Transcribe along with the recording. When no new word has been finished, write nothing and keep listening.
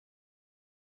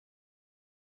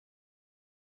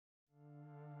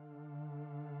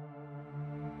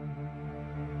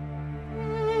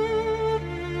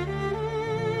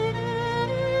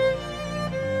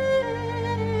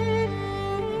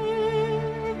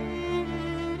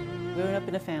grew up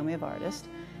in a family of artists,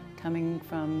 coming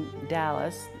from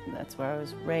Dallas. That's where I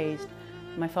was raised.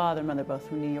 My father and mother both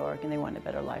from New York, and they wanted a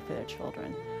better life for their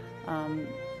children.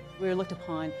 We were looked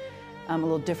upon a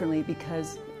little differently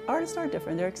because artists are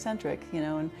different. They're eccentric, you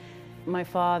know. And my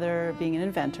father, being an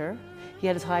inventor, he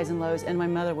had his highs and lows, and my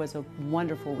mother was a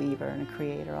wonderful weaver and a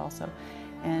creator also.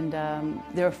 And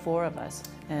there were four of us,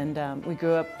 and we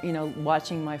grew up, you know,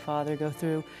 watching my father go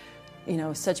through, you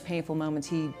know, such painful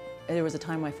moments. There was a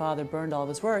time my father burned all of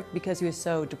his work because he was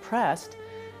so depressed,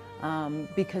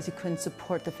 because he couldn't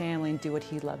support the family and do what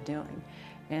he loved doing.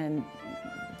 And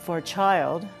for a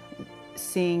child,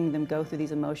 seeing them go through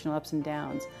these emotional ups and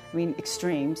downs, I mean,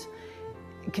 extremes,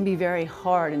 it can be very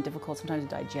hard and difficult sometimes to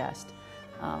digest.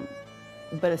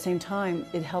 But at the same time,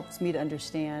 it helps me to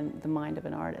understand the mind of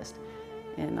an artist.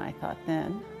 And I thought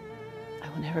then, I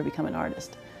will never become an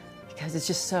artist because it's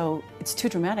just so, it's too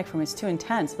dramatic for me, it's too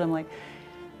intense. But I'm like,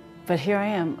 but here I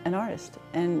am, an artist,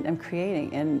 and I'm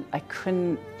creating, and I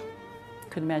couldn't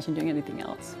imagine doing anything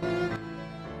else.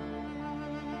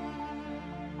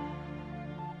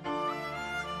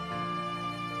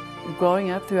 Growing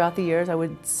up throughout the years, I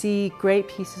would see great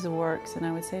pieces of works, and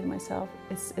I would say to myself,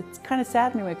 it's kind of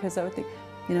sad in a way, because I would think,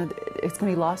 you know, it's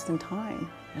going to be lost in time.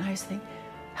 And I just think,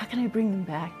 how can I bring them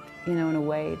back, you know, in a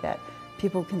way that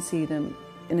people can see them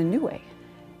in a new way?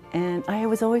 And I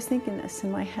was always thinking this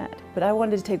in my head, but I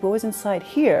wanted to take what was inside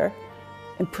here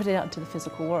and put it out into the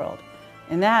physical world.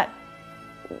 And that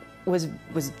was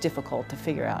difficult to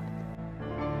figure out.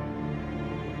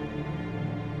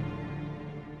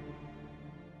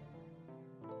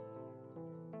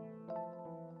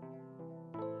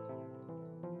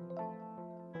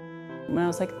 When I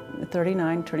was like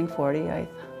 39, turning 40,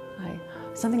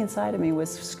 something inside of me was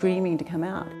screaming to come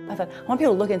out. I thought, I want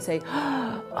people to look and say,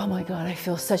 oh my God, I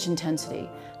feel such intensity.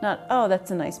 Not, oh,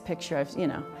 that's a nice picture, you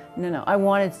know. No, I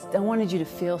wanted you to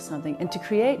feel something, and to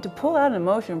create, to pull out an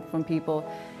emotion from people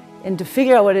and to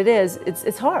figure out what it is,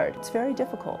 it's hard, it's very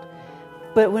difficult.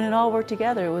 But when it all worked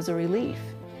together, it was a relief.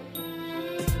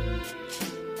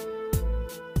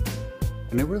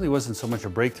 And it really wasn't so much a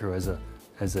breakthrough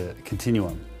as a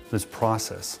continuum, this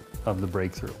process of the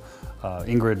breakthrough.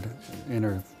 Ingrid, in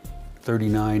her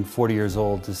 39, 40 years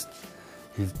old, just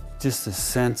a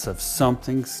sense of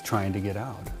something's trying to get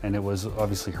out. And it was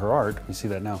obviously her art, we see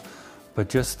that now, but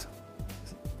just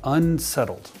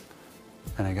unsettled.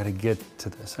 And I got to get to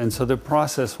this. And so the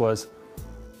process was,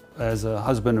 as a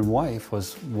husband and wife,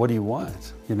 was, what do you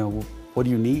want? You know, what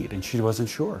do you need? And she wasn't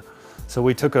sure. So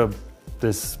we took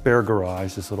this spare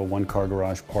garage, this little one-car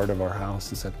garage part of our house,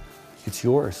 and said, it's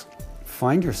yours.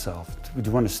 Find yourself. Do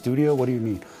you want a studio? What do you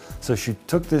need? So she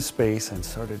took this space and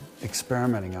started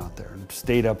experimenting out there and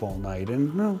stayed up all night.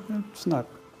 And no, it's not,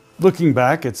 looking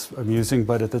back, it's amusing,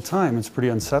 but at the time, it's pretty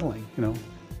unsettling, you know.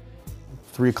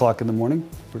 3 o'clock in the morning,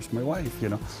 where's my wife, you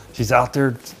know? She's out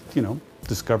there, you know,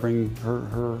 discovering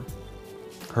her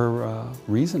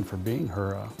reason for being,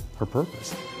 her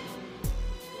purpose.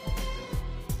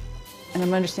 And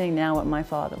I'm understanding now what my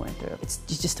father went through.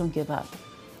 You just don't give up.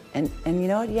 And you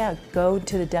know what, yeah, go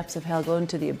to the depths of hell, go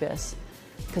into the abyss.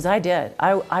 Because I did,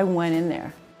 I went in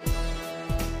there.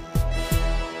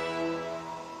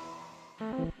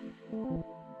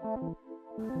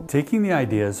 Taking the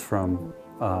ideas from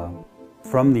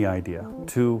the idea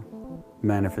to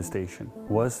manifestation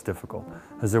was difficult,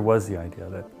 as there was the idea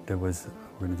that we're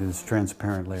going to do this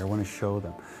transparent layer, I want to show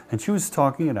them. And she was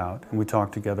talking it out, and we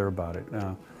talked together about it.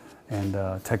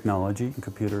 And technology and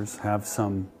computers have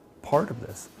some part of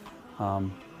this.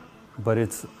 But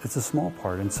it's a small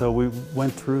part, and so we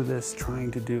went through this trying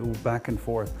to do back and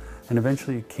forth, and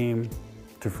eventually it came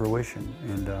to fruition.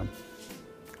 And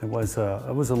it was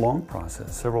a long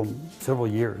process, several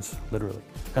years, literally,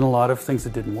 and a lot of things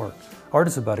that didn't work. Art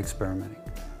is about experimenting,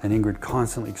 and Ingrid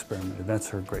constantly experimented. That's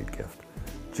her great gift.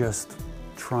 Just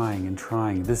trying and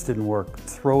trying. This didn't work.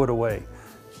 Throw it away.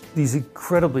 These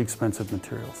incredibly expensive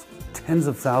materials, tens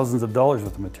of thousands of dollars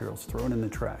worth of materials thrown in the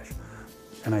trash.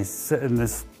 And I said, and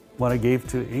this, what I gave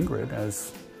to Ingrid,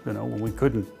 as you know, when we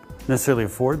couldn't necessarily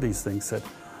afford these things, said,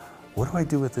 what do I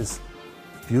do with this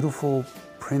beautiful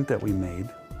print that we made,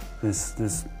 this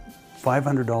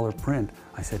 $500 print?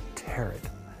 I said, tear it.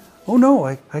 Oh no,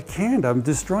 I can't, I'm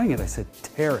destroying it. I said,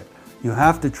 tear it. You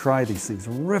have to try these things,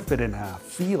 rip it in half,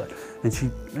 feel it.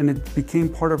 And it became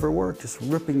part of her work, just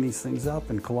ripping these things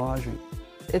up and collaging.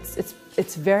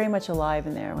 It's very mumuch alive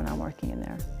in there when I'm working in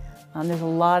there. There's a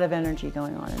lot of energy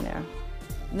going on in there.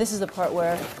 And this is the part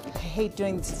where I hate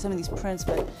doing some of these prints,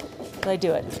 but I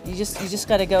do it. You just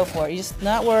got to go for it. You just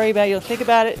not worry about it. You don't think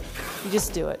about it. You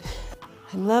just do it.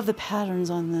 I love the patterns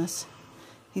on this.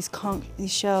 These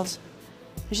shelves.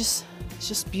 It's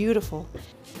just beautiful.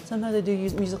 Sometimes I do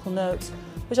use musical notes,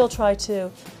 which I'll try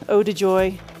too. Ode to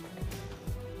Joy.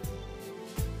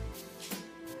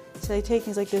 So I take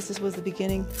things like this. This was the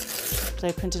beginning that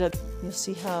I printed up. You'll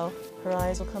see how her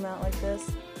eyes will come out like this.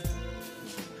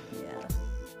 Yeah.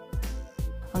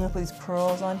 I'm gonna put these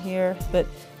pearls on here, but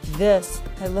this,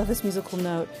 I love this musical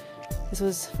note. This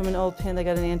was from an old pin that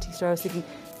got an antique store. I was thinking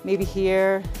maybe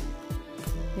here,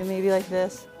 you know, maybe like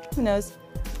this. Who knows?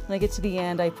 When I get to the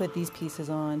end, I put these pieces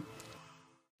on.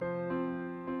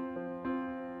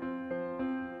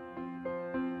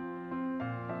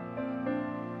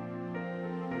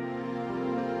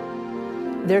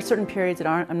 There are certain periods that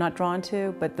I'm not drawn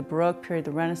to, but the Baroque period,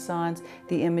 the Renaissance,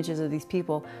 the images of these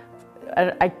people,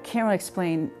 I can't really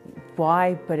explain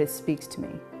why, but it speaks to me.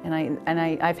 And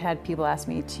I've had people ask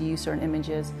me to use certain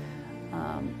images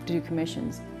to do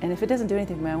commissions. And if it doesn't do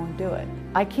anything for me, I won't do it.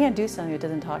 I can't do something that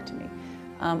doesn't talk to me.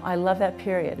 I love that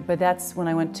period, but that's when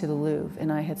I went to the Louvre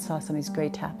and I had saw some of these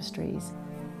great tapestries.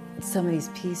 Some of these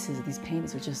pieces, these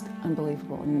paintings were just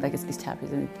unbelievable. And I guess these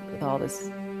tapestries and with all this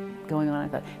going on, I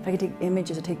thought if I could take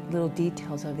images or take little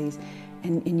details of these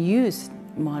and use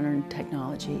modern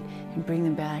technology and bring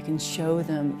them back and show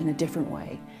them in a different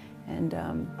way. And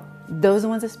those are the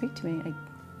ones that speak to me. I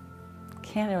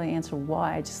can't really answer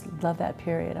why. I just love that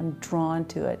period. I'm drawn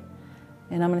to it.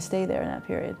 And I'm going to stay there in that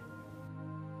period.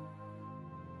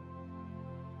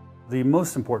 The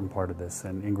most important part of this,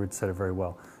 and Ingrid said it very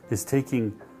well, is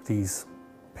taking these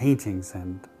paintings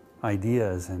and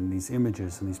ideas and these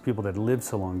images and these people that lived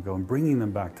so long ago and bringing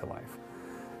them back to life.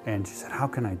 And she said, how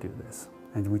can I do this?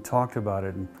 And we talked about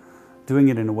it and doing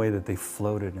it in a way that they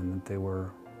floated and that they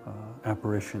were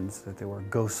apparitions, that they were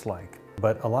ghost-like,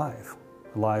 but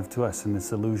alive to us in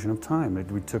this illusion of time.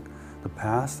 We took the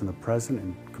past and the present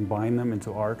and combined them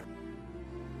into art.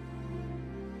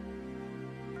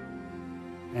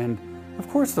 And of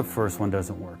course the first one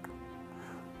doesn't work.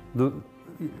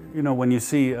 You know, when you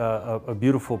see a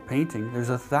beautiful painting, there's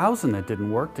 1,000 that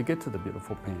didn't work to get to the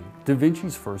beautiful painting. Da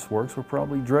Vinci's first works were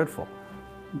probably dreadful.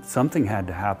 Something had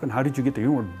to happen. How did you get there?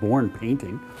 You weren't born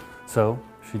painting. So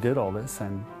she did all this,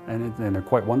 and they're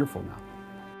quite wonderful now.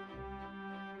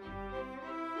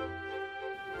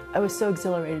 I was so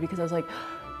exhilarated because I was like,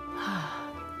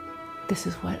 this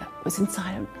is what was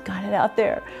inside. I got it out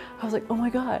there. I was like, oh my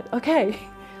God, okay,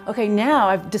 now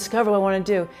I've discovered what I want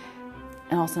to do.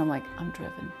 And all of a sudden I'm like, I'm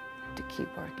driven to keep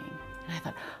working. And I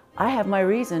thought, I have my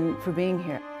reason for being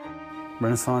here.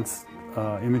 Renaissance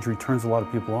imagery turns a lot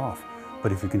of people off.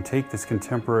 But if you can take this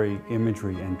contemporary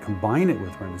imagery and combine it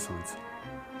with Renaissance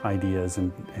ideas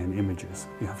and images,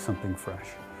 you have something fresh.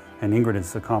 And Ingrid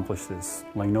has accomplished this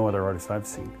like no other artist I've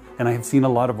seen. And I have seen a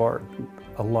lot of art,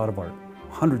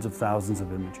 hundreds of thousands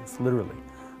of images, literally.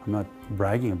 I'm not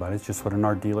bragging about it, it's just what an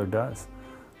art dealer does.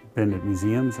 Been at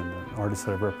museums and the artists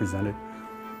that I've represented.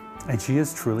 And she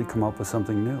has truly come up with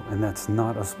something new, and that's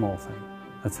not a small thing.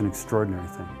 That's an extraordinary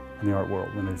thing in the art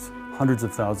world, when there's hundreds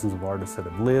of thousands of artists that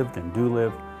have lived and do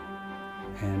live,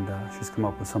 and she's come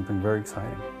up with something very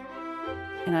exciting.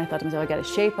 And I thought to myself, I got to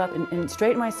shape up and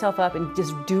straighten myself up and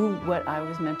just do what I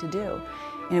was meant to do.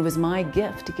 And it was my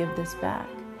gift to give this back.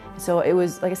 So it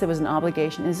was, like I said, it was an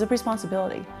obligation. It's a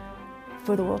responsibility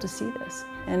for the world to see this.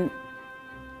 And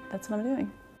that's what I'm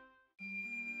doing.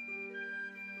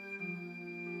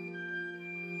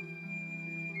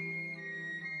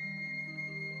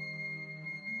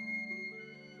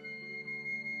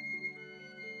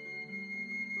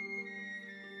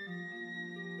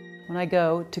 When I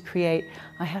go to create,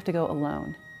 I have to go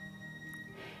alone.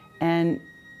 And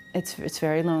it's a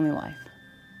very lonely life.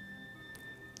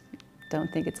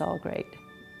 Don't think it's all great.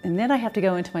 And then I have to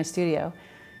go into my studio,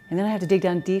 and then I have to dig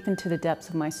down deep into the depths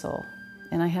of my soul.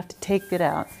 And I have to take it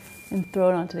out and throw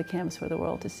it onto the canvas for the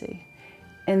world to see.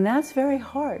 And that's very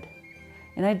hard.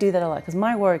 And I do that a lot, because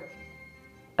my work,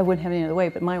 I wouldn't have it any other way,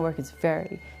 but my work is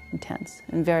very intense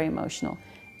and very emotional.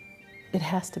 It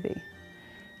has to be.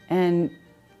 And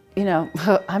you know,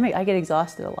 I get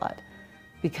exhausted a lot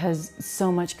because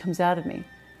so much comes out of me.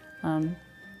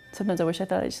 Sometimes I wish I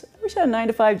had a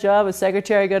 9-to-5 job, a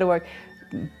secretary, go to work,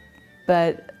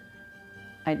 but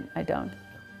I don't.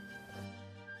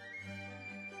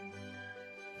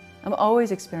 I'm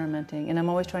always experimenting and I'm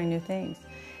always trying new things.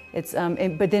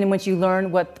 But then once you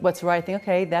learn what's right, I think,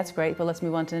 okay, that's great, but let's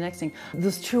move on to the next thing.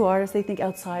 Those true artists, they think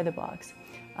outside the box.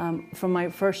 From my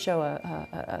first show,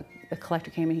 a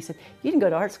collector came and he said, "You didn't go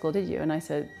to art school, did you?" And I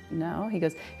said, "No." He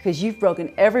goes, "Because you've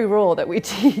broken every rule that we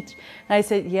teach." And I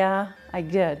said, "Yeah, I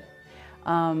did."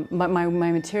 My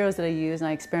materials that I use, and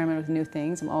I experiment with new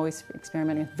things. I'm always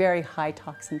experimenting with very high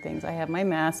toxin things. I have my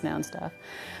mask now and stuff.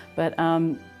 But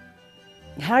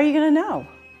how are you going to know?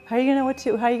 How are you going to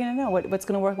know how are you going to know what's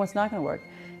going to work and what's not going to work?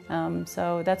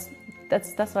 So that's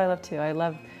what I love too. I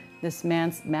love this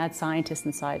mad scientist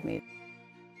inside me.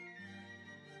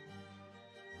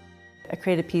 I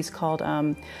created a piece called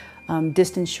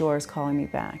Distant Shores Calling Me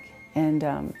Back. And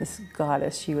this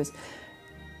goddess,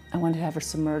 I wanted to have her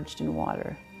submerged in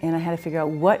water. And I had to figure out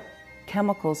what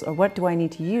chemicals or what do I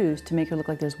need to use to make her look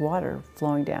like there's water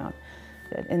flowing down.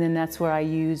 And then that's where I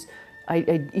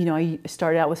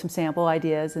started out with some sample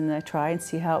ideas and I try and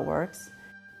see how it works.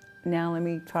 Now let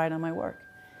me try it on my work.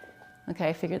 Okay,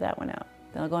 I figured that one out.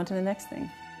 Then I'll go on to the next thing.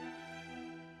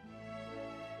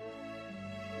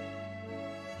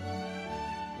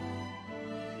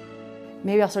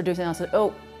 Maybe I'll start doing something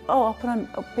else. I'll put on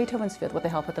Beethoven's Fifth. What the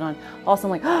hell, put that on. Also,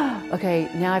 I'm like, okay,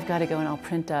 now I've got to go and I'll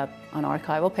print up on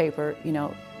archival paper.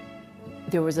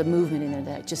 There was a movement in there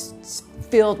that just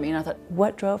filled me, and I thought,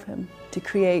 what drove him to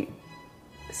create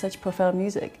such profound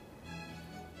music?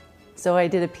 So I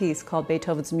did a piece called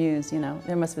Beethoven's Muse.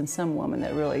 There must have been some woman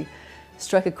that really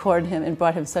struck a chord in him and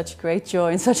brought him such great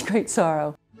joy and such great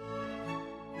sorrow.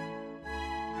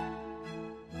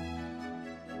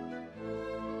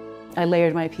 I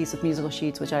layered my piece with musical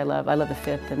sheets, which I love. I love the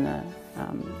Fifth and the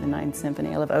Ninth Symphony.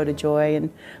 I love Ode to Joy, and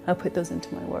I'll put those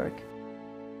into my work.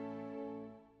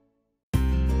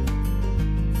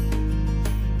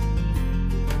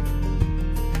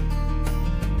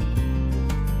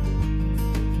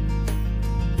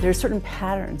 There are certain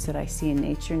patterns that I see in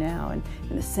nature now, and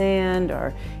in the sand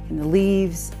or in the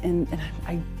leaves, and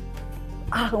I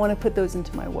want to put those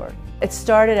into my work. It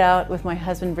started out with my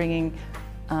husband bringing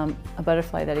a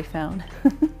butterfly that he found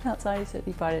outside. He said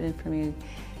he brought it in for me,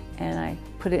 and I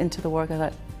put it into the work.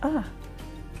 I thought,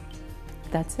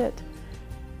 that's it.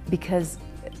 Because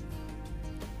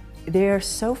they're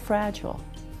so fragile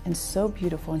and so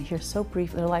beautiful, and here so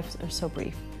brief. Their lives are so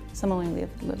brief. Some only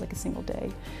live like a single day,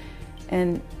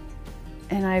 and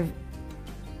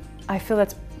I feel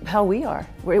that's how we are.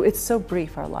 It's so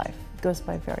brief, our life. It goes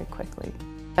by very quickly.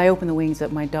 I open the wings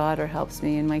up. My daughter helps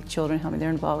me and my children help me. They're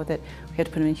involved with it. We have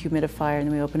to put them in a humidifier and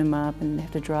then we open them up and they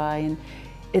have to dry. And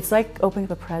it's like opening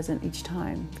up a present each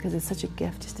time because it's such a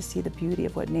gift just to see the beauty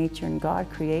of what nature and God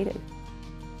created.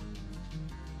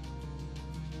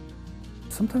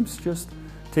 Sometimes just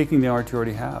taking the art you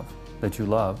already have that you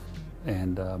love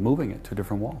and moving it to a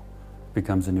different wall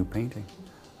becomes a new painting.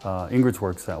 Ingrid's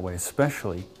works that way,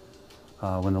 especially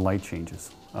when the light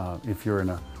changes. If you're in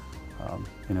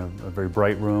a very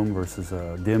bright room versus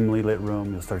a dimly lit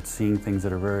room, you'll start seeing things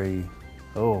that are very,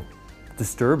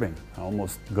 disturbing,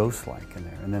 almost ghost-like in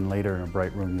there. And then later in a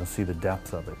bright room, you'll see the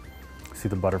depth of it. See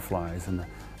the butterflies and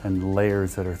the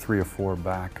layers that are 3 or 4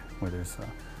 back, where there's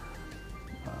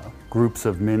groups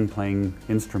of men playing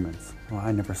instruments. Well,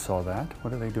 I never saw that.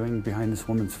 What are they doing behind this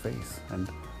woman's face? And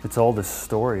it's all this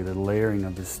story, the layering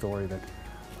of this story that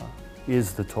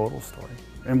is the total story.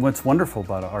 And what's wonderful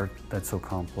about art that's so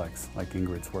complex, like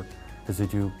Ingrid's work, is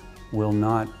that you will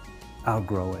not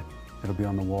outgrow it. It'll be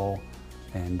on the wall,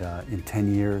 and in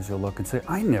 10 years you'll look and say,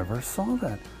 I never saw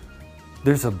that.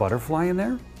 There's a butterfly in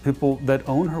there? People that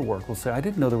own her work will say, I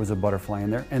didn't know there was a butterfly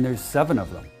in there, and there's 7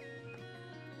 of them.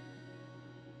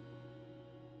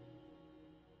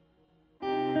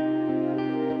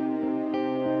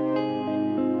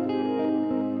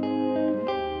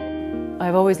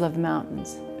 I've always loved the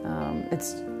mountains.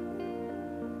 It's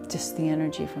just the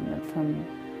energy from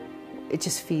it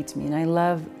just feeds me. And I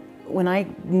love, when I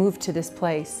moved to this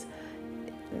place,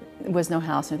 there was no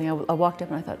house or anything. I walked up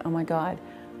and I thought, oh my God,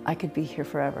 I could be here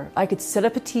forever. I could set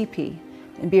up a teepee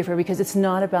and be here forever, because it's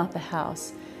not about the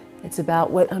house. It's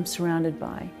about what I'm surrounded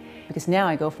by. Because now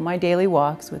I go for my daily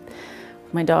walks with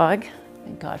my dog.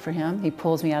 Thank God for him. He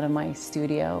pulls me out of my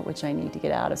studio, which I need to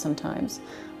get out of sometimes,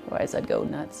 otherwise I'd go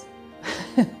nuts.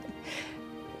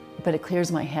 But it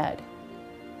clears my head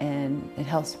and it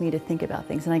helps me to think about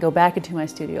things. And I go back into my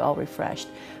studio all refreshed.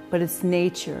 But it's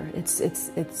nature.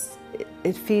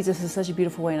 It feeds us in such a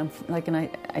beautiful way. And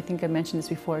I think I mentioned this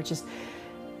before. It's just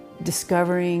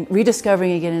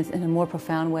rediscovering again in a more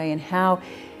profound way, and how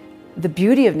the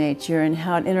beauty of nature and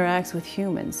how it interacts with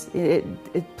humans.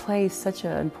 It plays such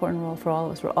an important role for all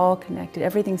of us. We're all connected.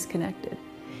 Everything's connected.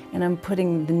 And I'm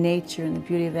putting the nature and the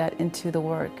beauty of that into the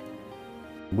work.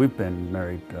 We've been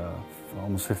married for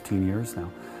almost 15 years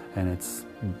now, and it's,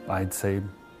 I'd say,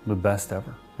 the best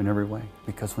ever in every way.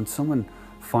 Because when someone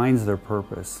finds their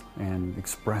purpose and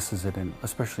expresses it,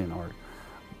 especially in art,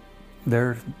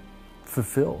 they're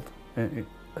fulfilled.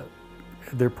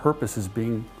 Their purpose is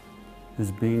being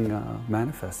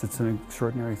manifest. It's an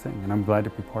extraordinary thing, and I'm glad to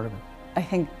be part of it. I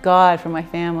thank God for my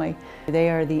family. They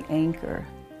are the anchor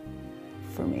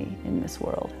for me in this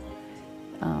world,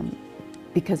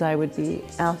 because I would be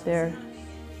out there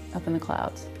up in the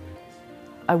clouds.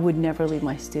 I would never leave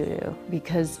my studio,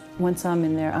 because once I'm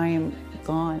in there, I am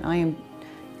gone. I am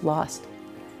lost.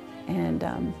 And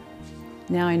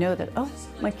now I know that, oh,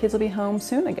 my kids will be home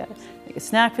soon. I got to make a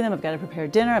snack for them. I've got to prepare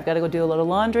dinner. I've got to go do a load of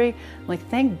laundry. I'm like,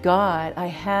 thank God I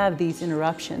have these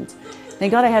interruptions.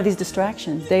 Thank God I have these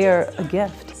distractions. They are a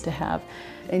gift to have.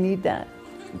 I need that.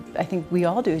 I think we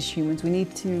all do as humans. We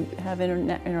need to have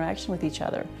interaction with each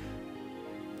other.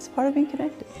 It's part of being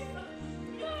connected.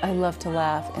 I love to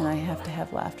laugh, and I have to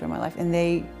have laughter in my life. And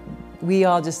we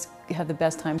all just have the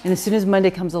best time. And as soon as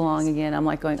Monday comes along again, I'm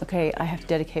like going, okay, I have to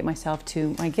dedicate myself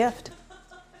to my gift.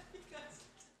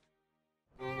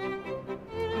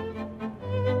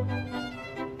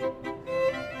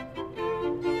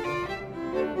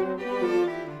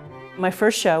 My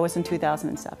first show was in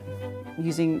 2007,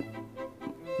 using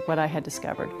what I had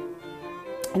discovered,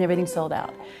 and everything sold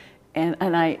out. And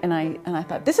I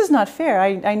thought, this is not fair.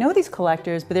 I know these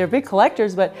collectors, but they're big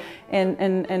collectors.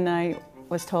 And I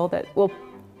was told that, well,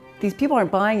 these people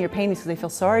aren't buying your paintings because they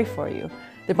feel sorry for you.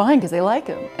 They're buying because they like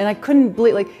them. And I couldn't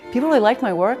believe, like, people really like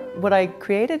my work, what I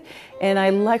created, and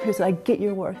I like her. So I get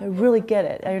your work. I really get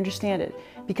it. I understand it,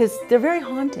 because they're very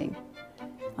haunting.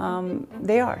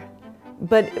 They are,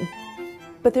 but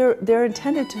they're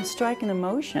intended to strike an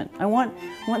emotion. I want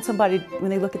somebody, when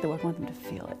they look at the work, I want them to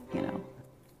feel it, you know.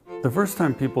 The first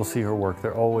time people see her work,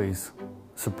 they're always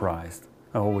surprised,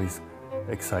 always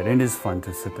excited. It is fun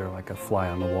to sit there like a fly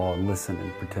on the wall and listen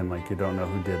and pretend like you don't know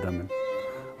who did them and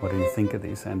what do you think of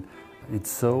these. And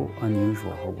it's so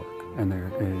unusual, her work. And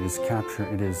it is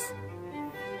capturing,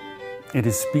 it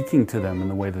is speaking to them in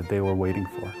the way that they were waiting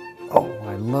for. Oh,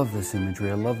 I love this imagery.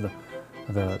 I love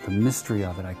the mystery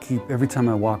of it. Every time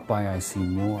I walk by, I see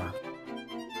more.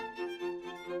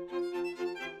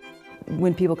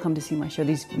 When people come to see my show,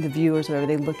 the viewers, whatever,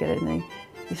 they look at it and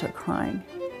they start crying.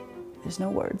 There's no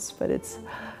words, but I'm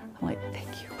like, thank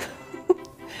you.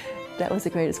 That was the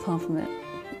greatest compliment,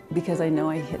 because I know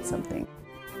I hit something,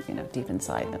 you know, deep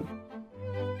inside them.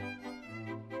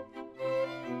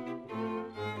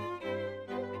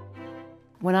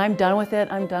 When I'm done with it,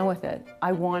 I'm done with it.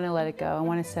 I want to let it go. I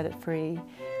want to set it free.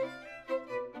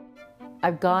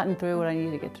 I've gotten through what I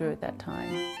needed to get through at that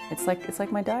time. It's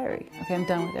like my diary. Okay, I'm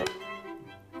done with it.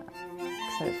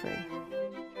 Set it free.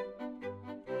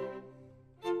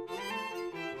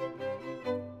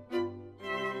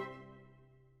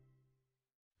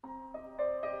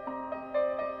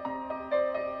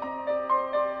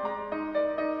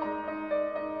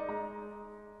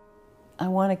 I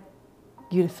want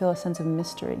you to feel a sense of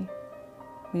mystery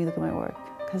when you look at my work,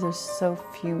 because there's so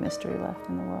few mystery left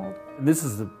in the world. This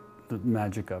is the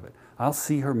magic of it. I'll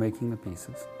see her making the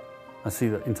pieces. I'll see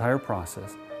the entire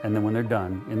process, and then when they're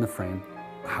done in the frame,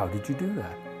 how did you do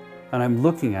that? And I'm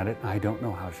looking at it, and I don't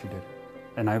know how she did it.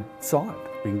 And I saw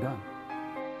it being done.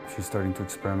 She's starting to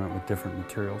experiment with different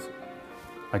materials.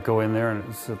 I go in there and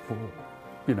it's,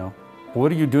 you know,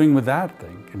 what are you doing with that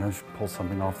thing? You know, she pulls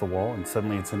something off the wall and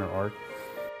suddenly it's in her art.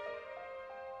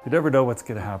 You never know what's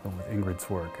going to happen with Ingrid's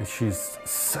work. She's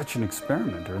such an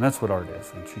experimenter, and that's what art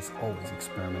is. And she's always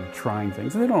experimenting, trying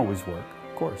things. And they don't always work,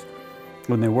 of course.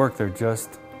 When they work, they're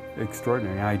just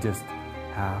extraordinary. I just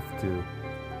have to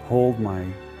hold my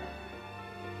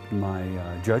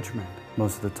judgment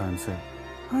most of the time, say,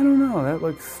 I don't know, that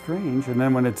looks strange. And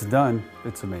then when it's done,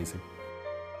 it's amazing.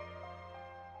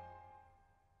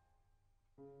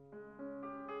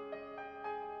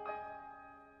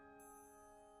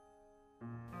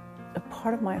 A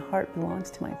part of my heart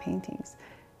belongs to my paintings,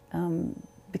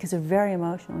 because they're very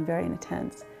emotional and very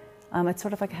intense. It's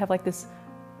sort of like I have like this,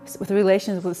 with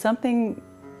relations with something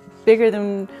bigger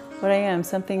than what I am,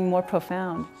 something more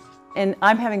profound. And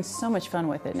I'm having so much fun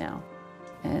with it now,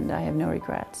 and I have no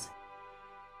regrets.